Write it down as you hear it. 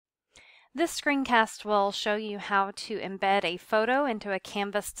This screencast will show you how to embed a photo into a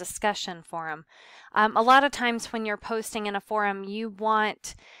Canvas discussion forum. A lot of times when you're posting in a forum, you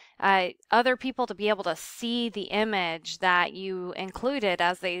want other people to be able to see the image that you included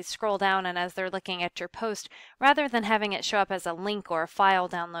as they scroll down and as they're looking at your post, rather than having it show up as a link or a file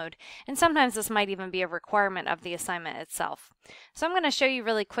download. And sometimes this might even be a requirement of the assignment itself. So I'm going to show you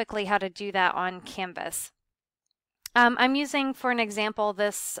really quickly how to do that on Canvas. I'm using, for an example,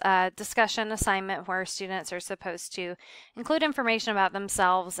 this discussion assignment where students are supposed to include information about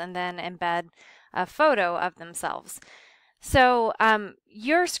themselves and then embed a photo of themselves. So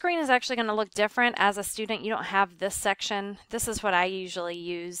your screen is actually going to look different as a student. You don't have this section. This is what I usually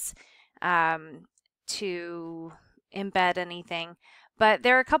use to embed anything. But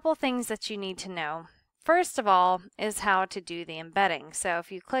there are a couple things that you need to know. First of all is how to do the embedding. So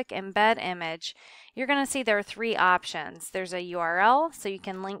if you click Embed Image, you're going to see there are three options. There's a URL, so you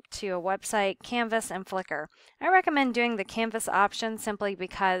can link to a website, Canvas, and Flickr. I recommend doing the Canvas option simply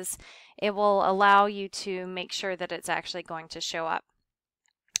because it will allow you to make sure that it's actually going to show up.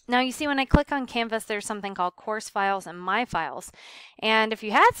 Now you see when I click on Canvas, there's something called Course Files and My Files. And if you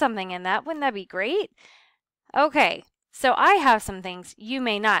had something in that, wouldn't that be great? Okay. So I have some things, you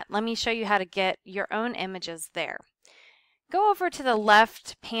may not. Let me show you how to get your own images there. Go over to the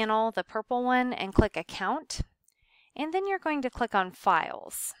left panel, the purple one, and click Account. And then you're going to click on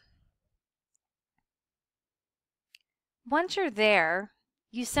Files. Once you're there,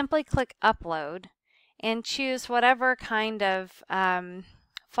 you simply click Upload and choose whatever kind of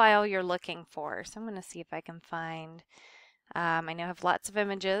file you're looking for. So I'm going to see if I can find, I know I have lots of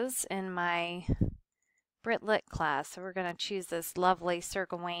images in my Brit Lit class, so we're going to choose this lovely Sir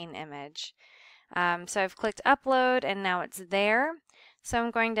Gawain image. So I've clicked upload and now it's there. So I'm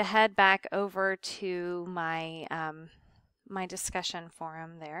going to head back over to my my discussion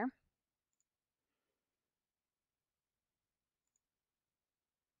forum there.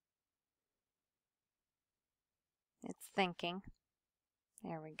 It's thinking.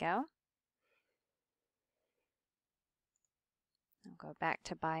 There we go. I'll go back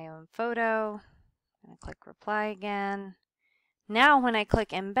to bio and photo. I'm going to click reply again. Now when I click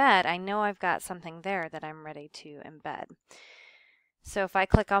embed, I know I've got something there that I'm ready to embed. So if I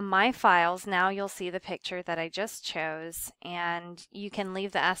click on my files, now you'll see the picture that I just chose, and you can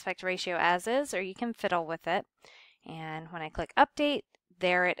leave the aspect ratio as is or you can fiddle with it. And when I click update,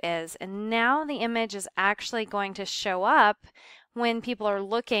 there it is. And now the image is actually going to show up when people are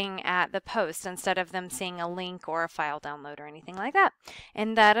looking at the post instead of them seeing a link or a file download or anything like that.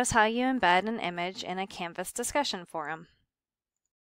 And that is how you embed an image in a Canvas discussion forum.